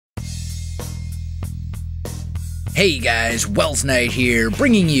Hey guys, Welsknight here,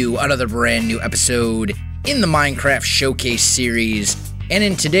 bringing you another brand new episode in the Minecraft Showcase series. And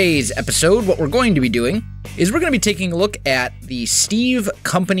in today's episode, what we're going to be doing is we're going to be taking a look at the Steve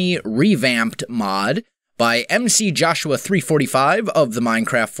Company Revamped mod by MC Joshua 345 of the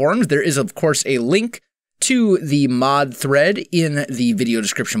Minecraft forums. There is, of course, a link to the mod thread in the video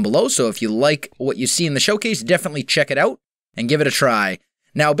description below, so if you like what you see in the showcase, definitely check it out and give it a try.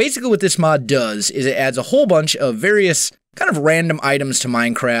 Now, basically what this mod does is it adds a whole bunch of various kind of random items to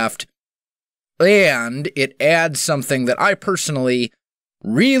Minecraft, and it adds something that I personally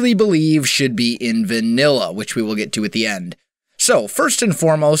really believe should be in vanilla, which we will get to at the end. So, first and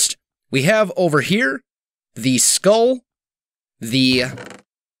foremost, we have over here the skull, the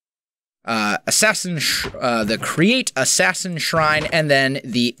the create assassin shrine, and then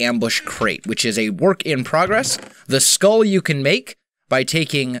the ambush crate, which is a work in progress. The skull you can make by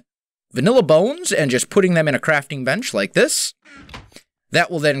taking vanilla bones and just putting them in a crafting bench like this. That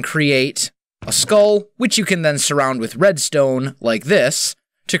will then create a skull, which you can then surround with redstone like this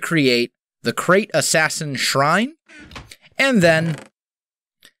to create the crate assassin shrine. And then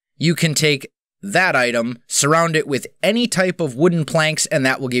you can take that item, surround it with any type of wooden planks, and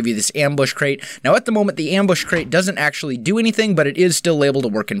that will give you this ambush crate. Now, at the moment, the ambush crate doesn't actually do anything, but it is still labeled a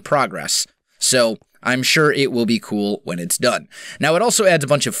work in progress. So I'm sure it will be cool when it's done. Now, it also adds a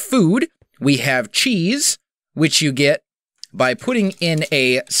bunch of food. We have cheese, which you get by putting in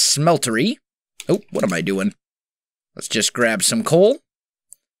a smeltery. Oh, what am I doing? Let's just grab some coal.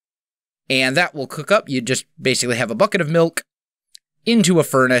 And that will cook up. You just basically have a bucket of milk into a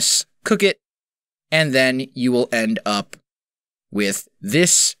furnace, cook it, and then you will end up with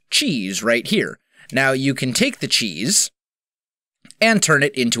this cheese right here. Now, you can take the cheese and turn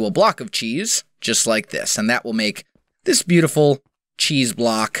it into a block of cheese, just like this, and that will make this beautiful cheese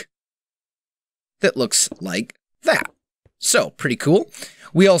block that looks like that. So, pretty cool.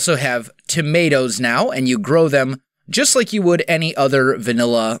 We also have tomatoes now, and you grow them just like you would any other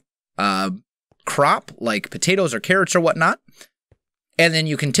vanilla crop, like potatoes or carrots or whatnot. And then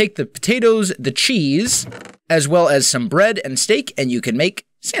you can take the potatoes, the cheese, as well as some bread and steak, and you can make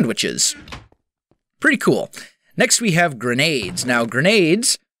sandwiches. Pretty cool. Next, we have grenades. Now,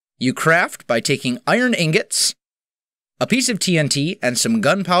 grenades you craft by taking iron ingots, a piece of TNT, and some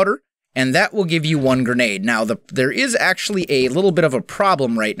gunpowder, and that will give you one grenade. Now, there is actually a little bit of a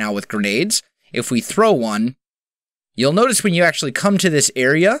problem right now with grenades. If we throw one, you'll notice when you actually come to this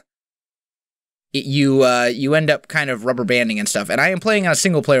area, you end up kind of rubber banding and stuff. And I am playing on a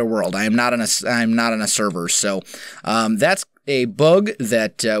single player world. I'm not on a server, so that's a bug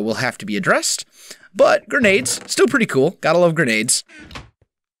that will have to be addressed. But grenades, still pretty cool. Gotta love grenades.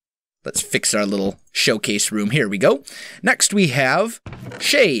 Let's fix our little showcase room. Here we go. Next we have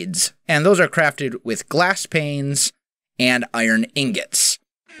shades, and those are crafted with glass panes and iron ingots.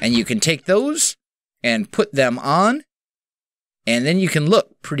 And you can take those and put them on, and then you can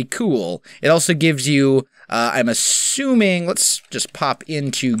look pretty cool. It also gives you, I'm assuming, let's just pop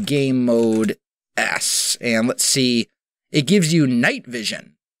into game mode S, and let's see, it gives you night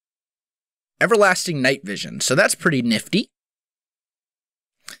vision. Everlasting night vision, so that's pretty nifty.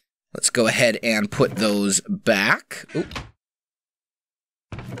 Let's go ahead and put those back. Oop.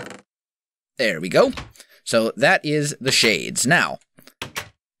 There we go. So that is the shades. Now,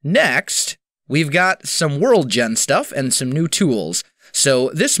 next, we've got some world gen stuff and some new tools. So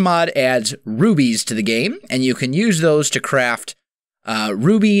this mod adds rubies to the game, and you can use those to craft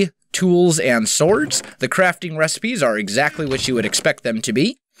ruby tools and swords. The crafting recipes are exactly what you would expect them to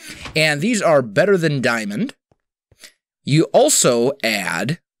be, and these are better than diamond. You also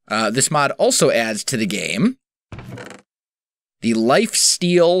add, this mod also adds to the game the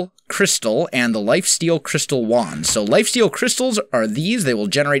lifesteal crystal and the lifesteal crystal wand. So lifesteal crystals are these. They will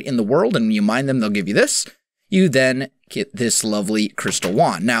generate in the world, and when you mine them, they'll give you this. You then get this lovely crystal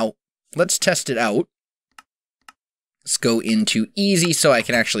wand. Now, let's test it out. Let's go into easy so I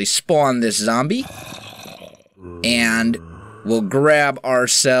can actually spawn this zombie. And we'll grab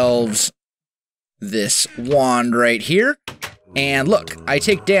ourselves this wand right here. And look, I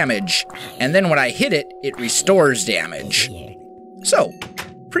take damage, and then when I hit it, it restores damage. So,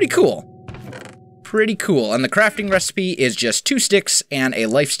 pretty cool. Pretty cool. And the crafting recipe is just 2 sticks and a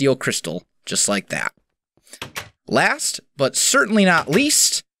lifesteal crystal, just like that. Last, but certainly not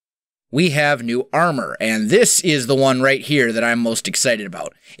least, we have new armor, and this is the one right here that I'm most excited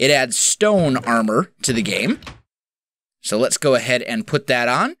about. It adds stone armor to the game. So let's go ahead and put that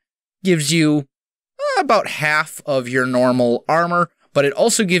on. Gives you about half of your normal armor, but it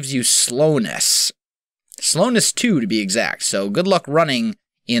also gives you slowness. Slowness 2 to be exact, so good luck running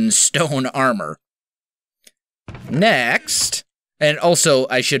in stone armor. Next, and also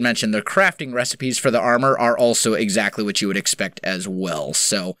I should mention the crafting recipes for the armor are also exactly what you would expect as well.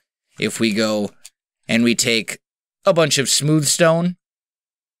 So if we go and we take a bunch of smooth stone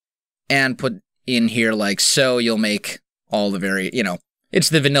and put in here like so, you'll make all the it's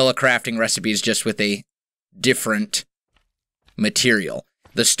the vanilla crafting recipes just with a different material.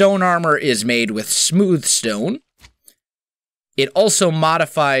 The stone armor is made with smooth stone. It also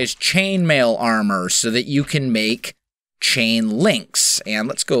modifies chainmail armor so that you can make chain links. And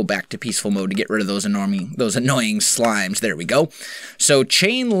let's go back to peaceful mode to get rid of those annoying slimes. There we go. So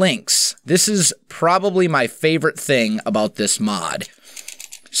chain links. This is probably my favorite thing about this mod.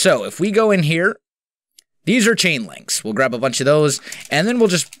 So if we go in here, these are chain links. We'll grab a bunch of those, and then we'll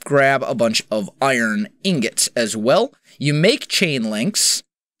just grab a bunch of iron ingots as well. You make chain links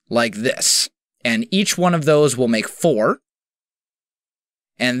like this, and each one of those will make 4.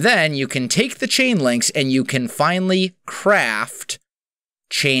 And then you can take the chain links and you can finally craft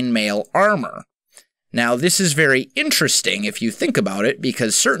chainmail armor. Now, this is very interesting if you think about it,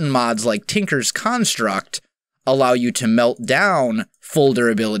 because certain mods like Tinker's Construct allow you to melt down full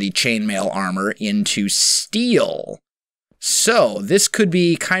durability chainmail armor into steel. So this could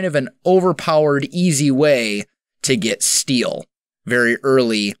be kind of an overpowered, easy way to get steel very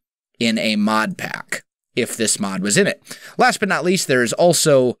early in a mod pack, if this mod was in it. Last but not least, there's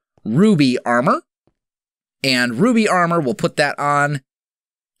also ruby armor. And ruby armor, we'll put that on,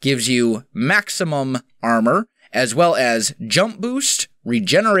 gives you maximum armor, as well as jump boost,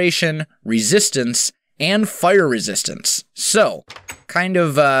 regeneration, resistance, and fire resistance. So, kind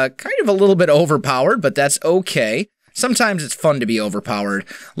of a little bit overpowered, but that's okay. Sometimes it's fun to be overpowered.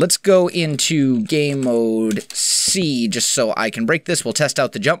 Let's go into game mode C, just so I can break this. We'll test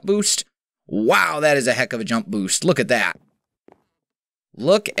out the jump boost. Wow, that is a heck of a jump boost. Look at that.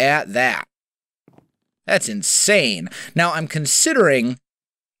 Look at that. That's insane. Now, I'm considering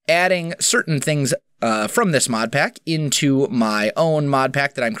adding certain things from this mod pack into my own mod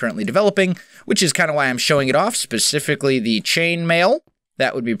pack that I'm currently developing, which is kind of why I'm showing it off, specifically the chainmail.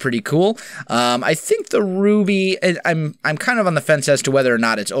 That would be pretty cool. I think the ruby, I'm kind of on the fence as to whether or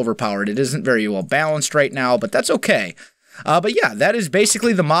not it's overpowered. It isn't very well balanced right now, but that's okay. But yeah, that is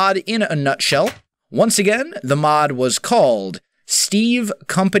basically the mod in a nutshell. Once again, the mod was called Steve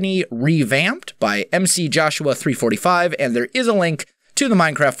Company Revamped by MC Joshua 345, and there is a link to the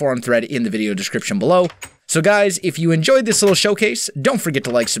Minecraft forum thread in the video description below. So guys, if you enjoyed this little showcase, don't forget to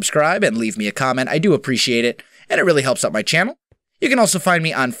like, subscribe, and leave me a comment. I do appreciate it, and it really helps out my channel. You can also find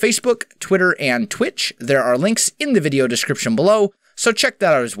me on Facebook, Twitter, and Twitch. There are links in the video description below, so check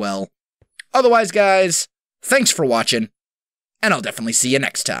that out as well. Otherwise, guys, thanks for watching, and I'll definitely see you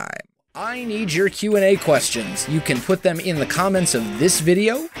next time. I need your Q&A questions. You can put them in the comments of this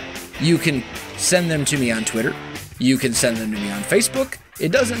video. You can send them to me on Twitter. You can send them to me on Facebook.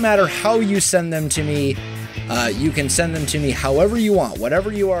 It doesn't matter how you send them to me. You can send them to me however you want,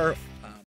 whatever you are